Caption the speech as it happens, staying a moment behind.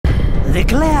The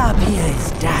glare up here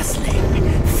is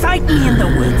dazzling. Fight me in the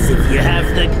woods if you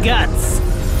have the guts.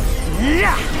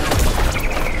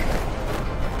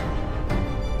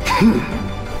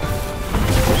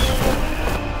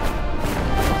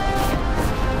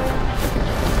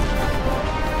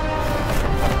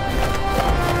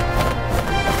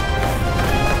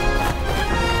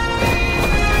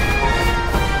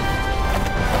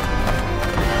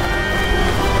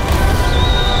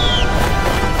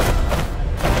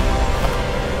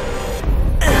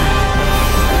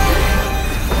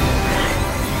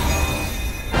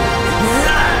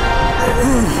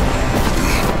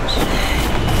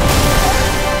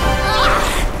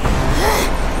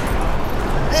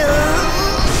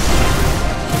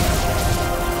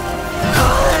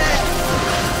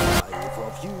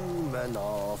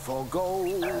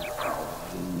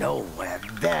 Nowhere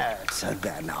better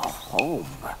than a home.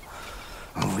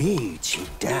 Reach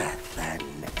death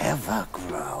and ever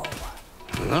grow.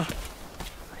 Huh?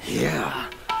 Here,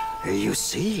 you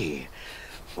see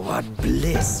what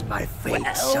bliss my fate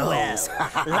shows.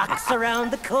 Luck's around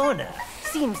the corner.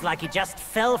 Seems like he just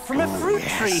fell from a fruit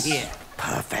tree here.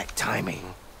 Perfect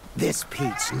timing. This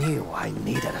peach knew I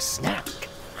needed a snack.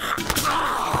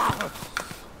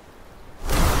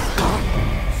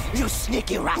 You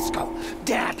sneaky rascal!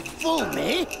 Dare to fool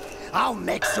me? I'll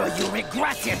make sure you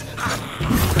regret it!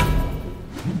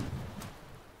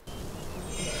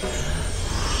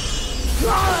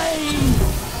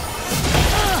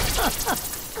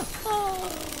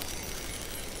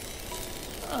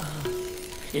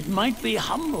 It might be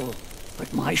humble,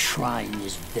 but my shrine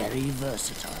is very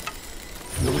versatile.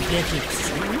 You'll get it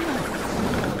soon.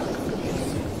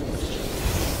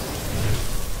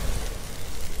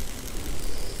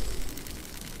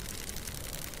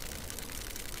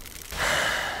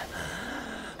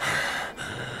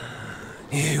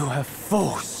 You have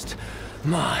forced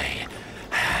my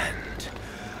hand.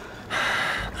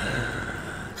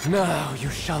 Now you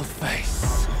shall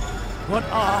face what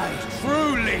I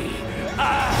truly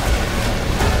am.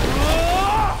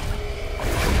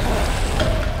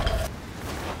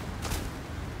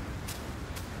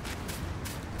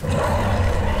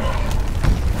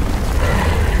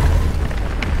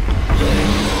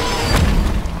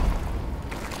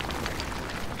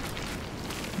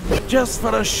 Just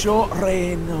for a short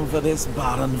reign over this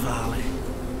barren valley.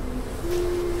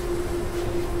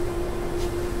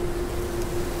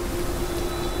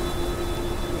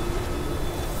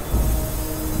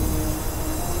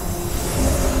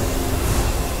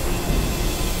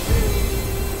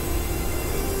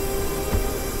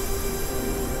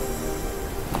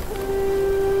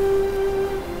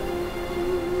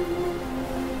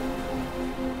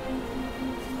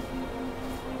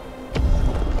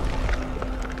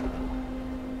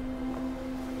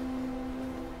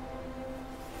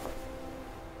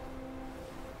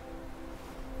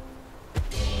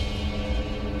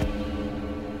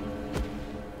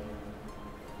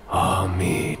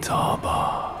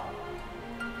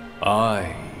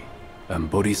 I am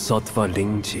Bodhisattva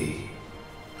Lingji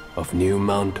of New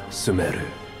Mount Sumeru.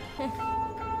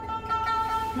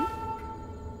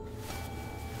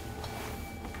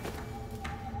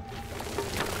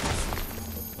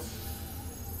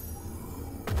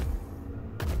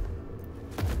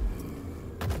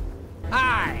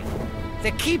 I,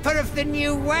 the Keeper of the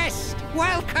New West,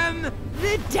 welcome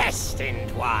the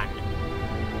Destined One.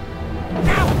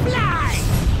 Now fly!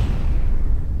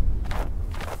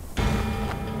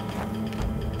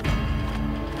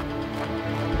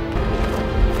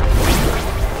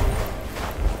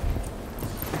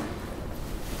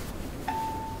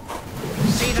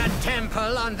 See that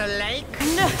temple on the lake?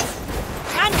 No!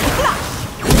 And flush!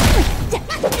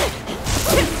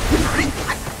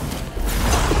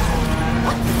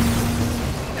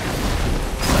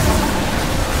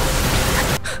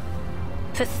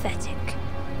 Pathetic.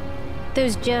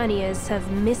 Those journeyers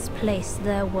have misplaced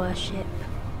their worship.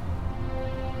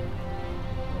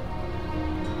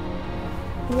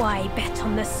 Why bet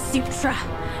on the sutra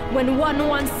when one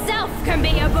oneself can be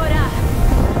a Buddha?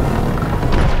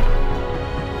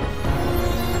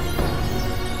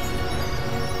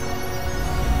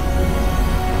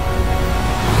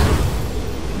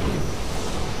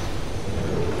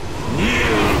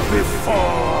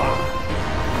 Before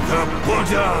the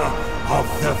Buddha of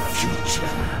the future.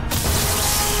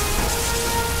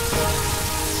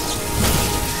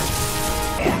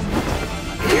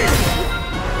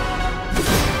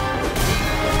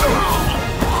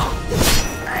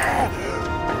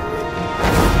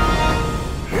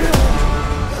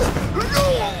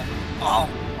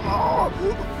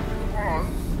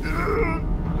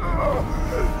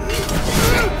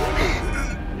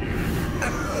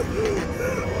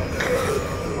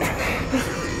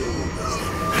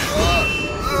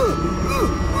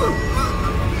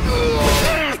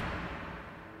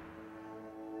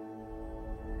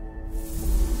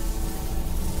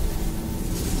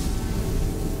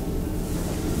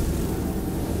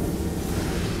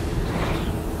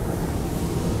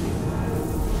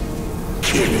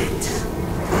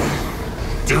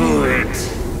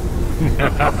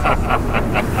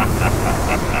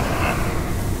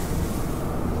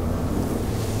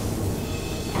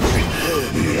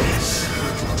 Yes.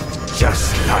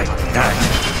 Just like that.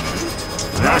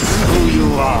 That's who you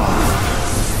are.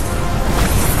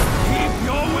 Keep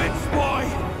your wits, boy!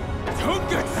 Don't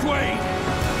get swayed!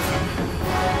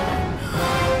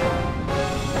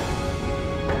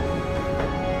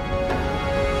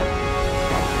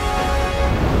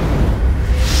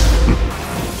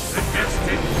 The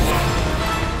destined one.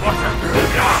 What a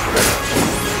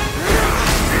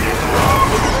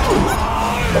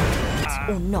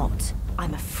Or not,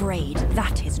 I'm afraid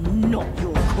that is not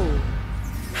your call.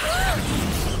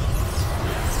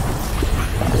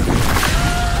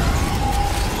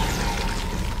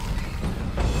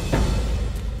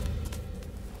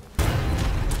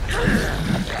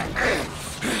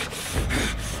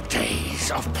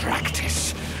 Days of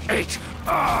practice. 8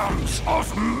 arms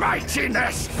of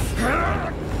mightiness.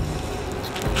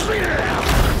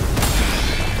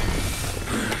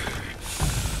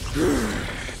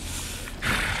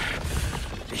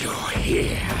 You're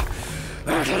here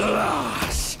at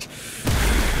last.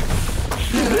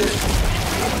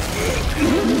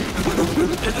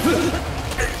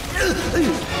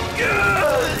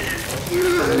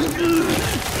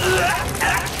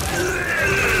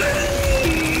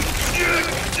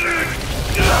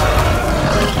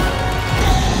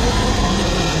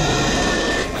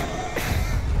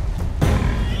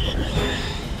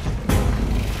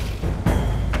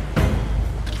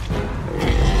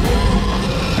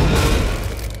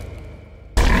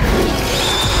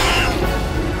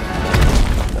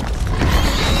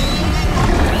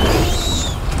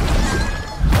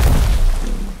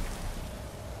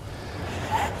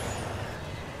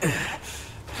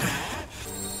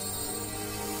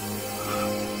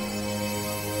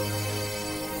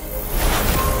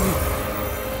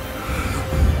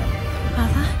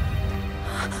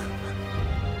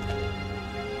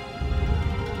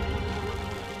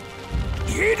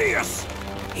 Hideous!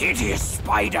 Hideous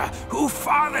spider! Who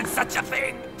fathered such a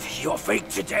thing? Your fate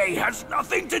today has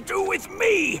nothing to do with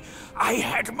me! I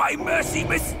had my mercy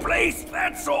misplaced,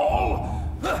 that's all!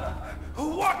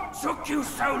 What took you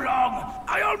so long?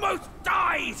 I almost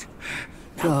died!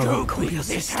 Now go call quick your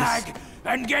this sisters. hag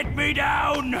and get me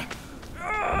down!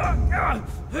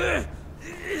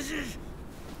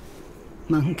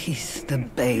 Monkey's the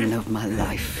bane of my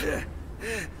life.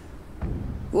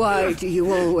 Why do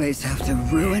you always have to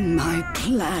ruin my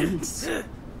plans?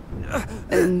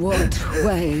 In what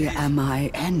way am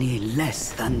I any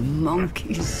less than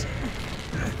monkeys?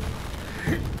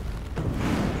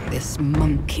 This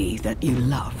monkey that you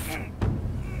love.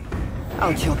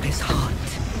 I'll chop his heart,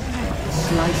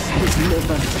 slice his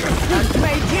liver, and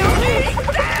make you eat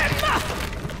them!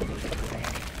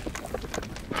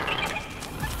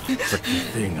 But the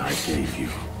thing I gave you,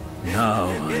 now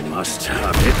I must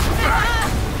have it back!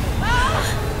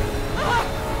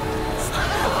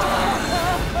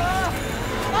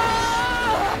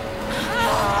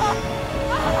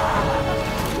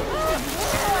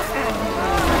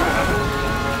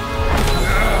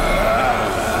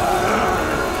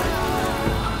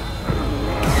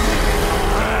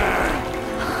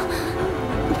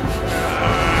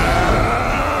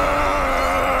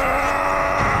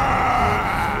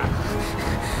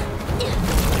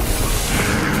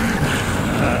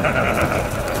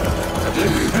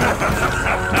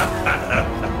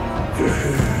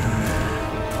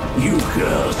 You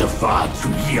girls are far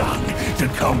too young to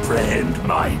comprehend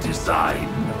my design.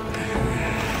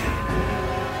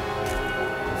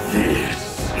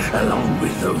 This, along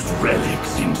with those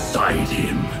relics inside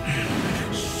him,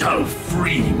 shall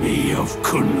free me of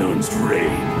Kunlun's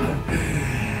reign.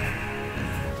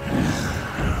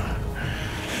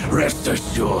 Rest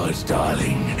assured,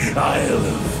 darling, I'll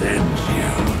avenge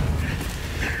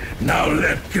you. Now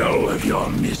let go of your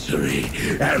misery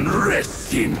and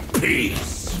rest in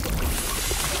peace.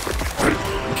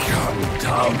 Come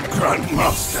down,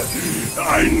 Grandmaster.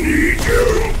 I need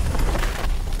you.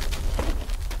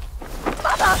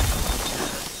 Mother!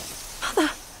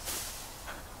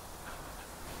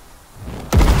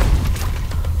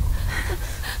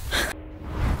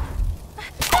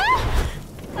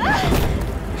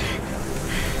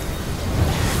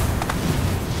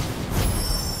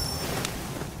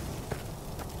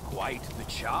 Quite the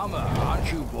charmer,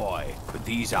 aren't you, boy? But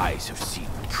these eyes have seen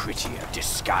prettier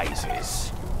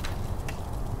disguises.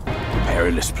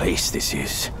 Perilous place this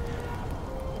is.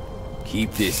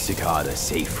 Keep this cicada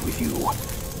safe with you.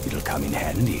 It'll come in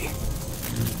handy.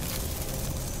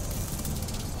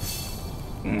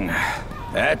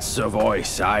 That's a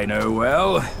voice I know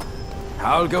well.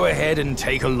 I'll go ahead and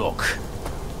take a look.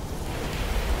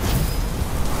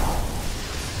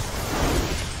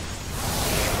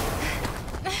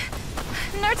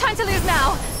 no time to lose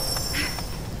now!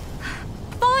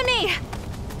 Follow me!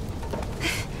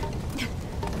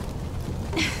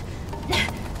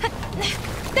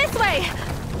 This way!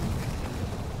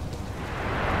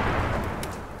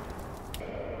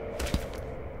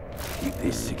 Keep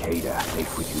this cicada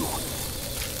safe with you.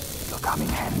 It'll come in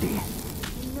handy.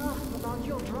 Enough about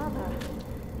your brother.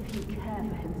 If you care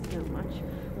for him so much,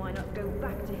 why not go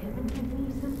back to him and give me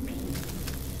some peace?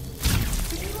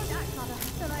 Did you not act, Mother,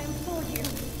 that I implored you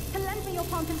to lend me your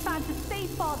pumpkin fan to save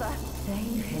Father?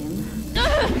 Save him?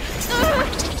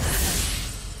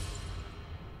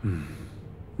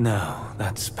 Now,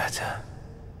 that's better.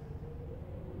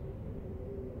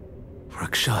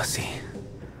 Rakshasi,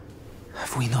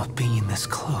 have we not been this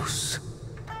close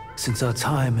since our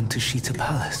time in Tushita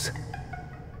Palace?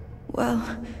 Well,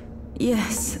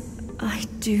 yes, I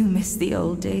do miss the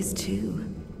old days too.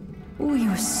 We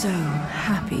were so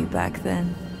happy back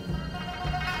then.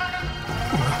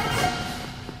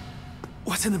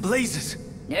 What in the blazes?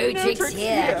 No tricks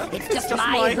here. It's just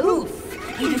my hoof.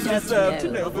 You deserve to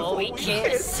know before we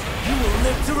kiss. You will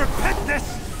live to repent this!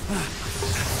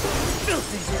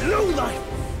 Filthy lowlife!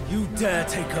 You dare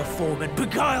take her form and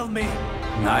beguile me!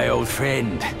 My old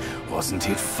friend, wasn't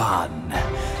it fun?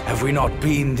 Have we not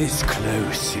been this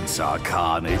close since our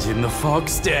carnage in the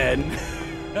fox den?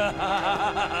 You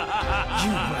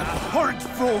abhorrent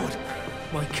fraud!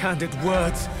 My candid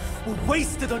words were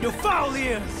wasted on your foul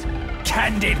ears!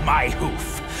 Candid, my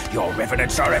hoof! Your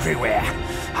revenants are everywhere.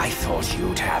 I thought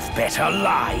you'd have better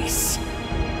lies.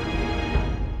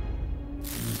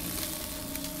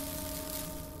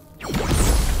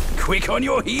 Quick on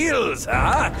your heels,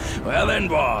 huh? Well then,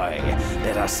 boy,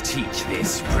 let us teach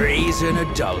this brazen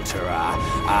adulterer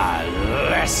a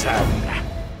lesson.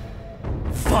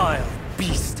 Vile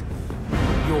beast!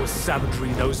 Your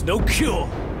savagery knows no cure!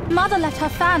 Mother left her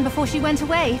fan before she went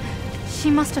away. She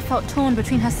must have felt torn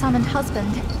between her son and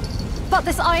husband. But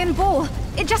this iron ball,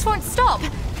 it just won't stop.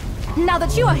 Now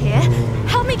that you are here,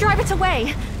 help me drive it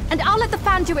away, and I'll let the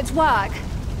fan do its work.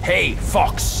 Hey,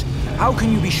 Fox, how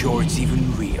can you be sure it's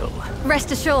even real?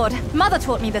 Rest assured, Mother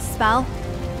taught me this spell.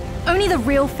 Only the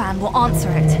real fan will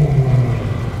answer it.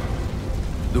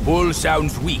 The bull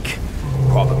sounds weak,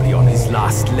 probably on his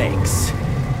last legs.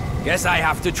 Guess I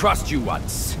have to trust you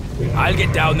once. I'll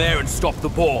get down there and stop the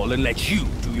ball and let you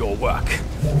do your work.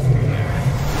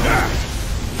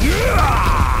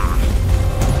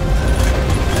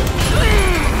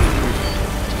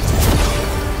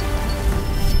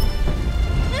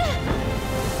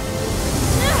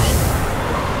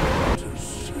 To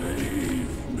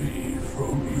save me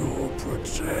from your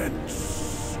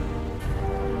pretense.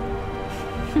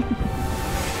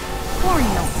 Worry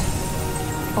not,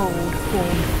 old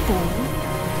born fool.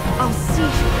 I'll see you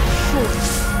shortly.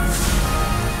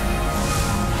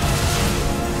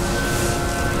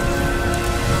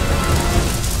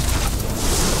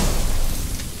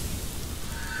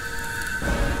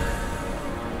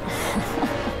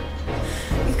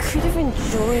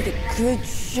 Enjoyed a good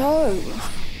show,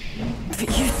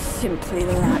 but you simply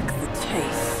lack the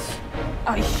taste.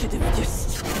 I should have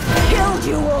just killed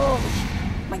you all.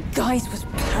 My guise was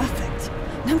perfect.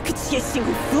 No one could see a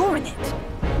single flaw in it.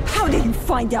 How did you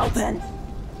find out then?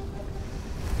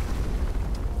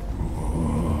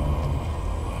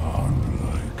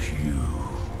 Unlike you,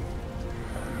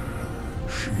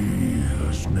 she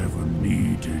has never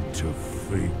needed to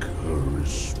fake her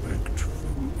respect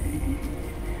for me.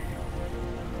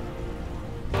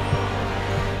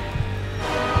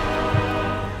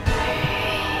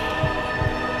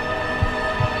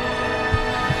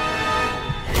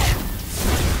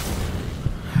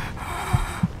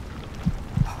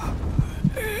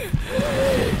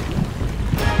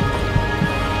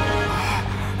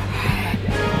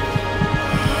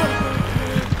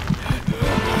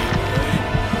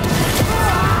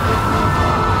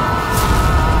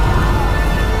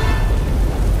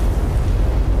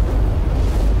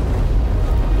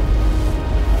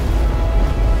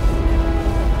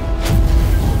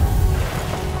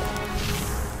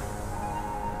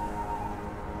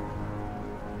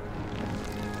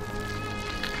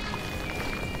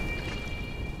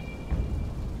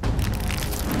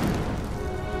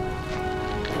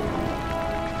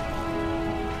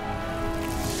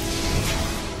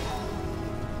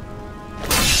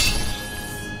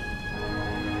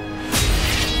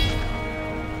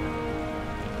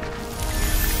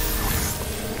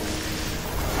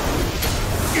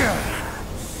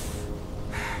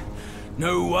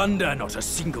 No wonder not a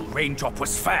single raindrop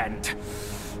was fanned.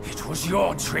 It was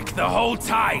your trick the whole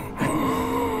time.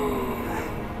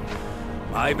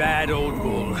 My bad, old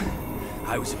bull.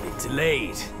 I was a bit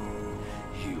delayed.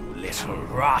 You little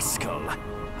rascal.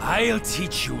 I'll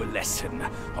teach you a lesson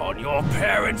on your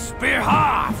parents'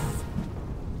 behalf.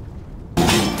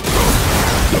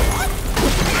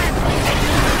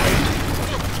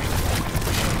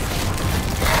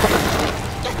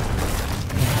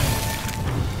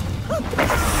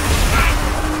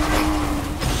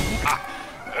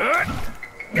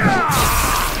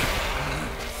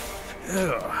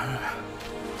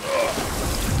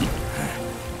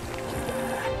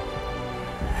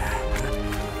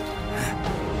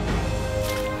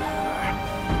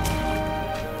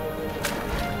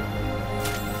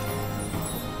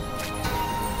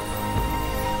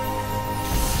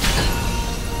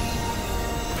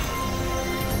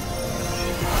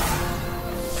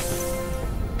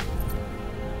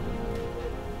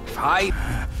 Hi.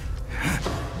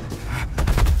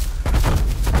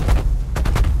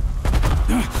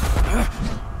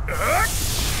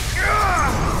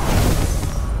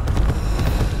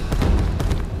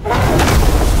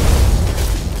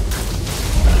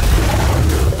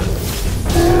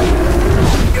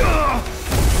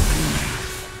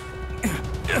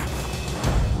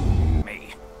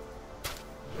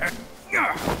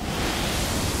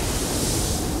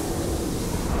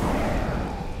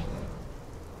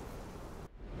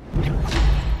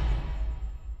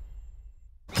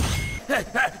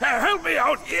 Help me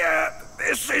out here!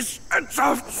 This is a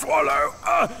tough swallow!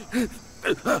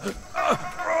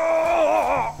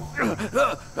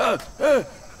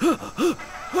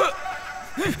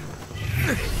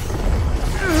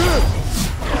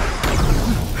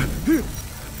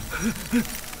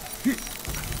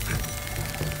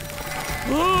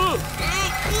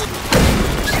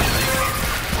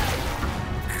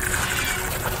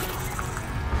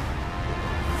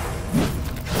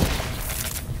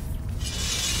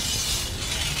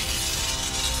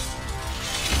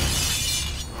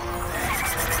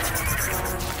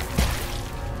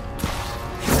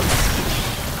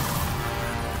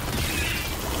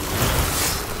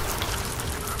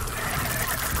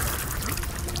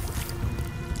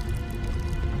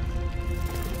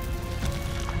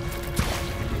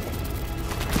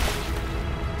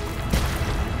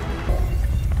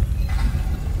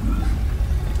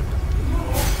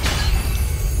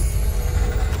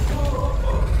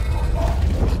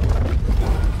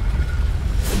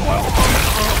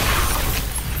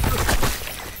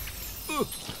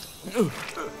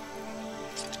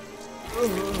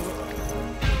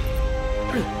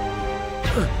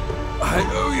 I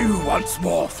owe you once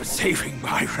more for saving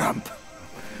my rump.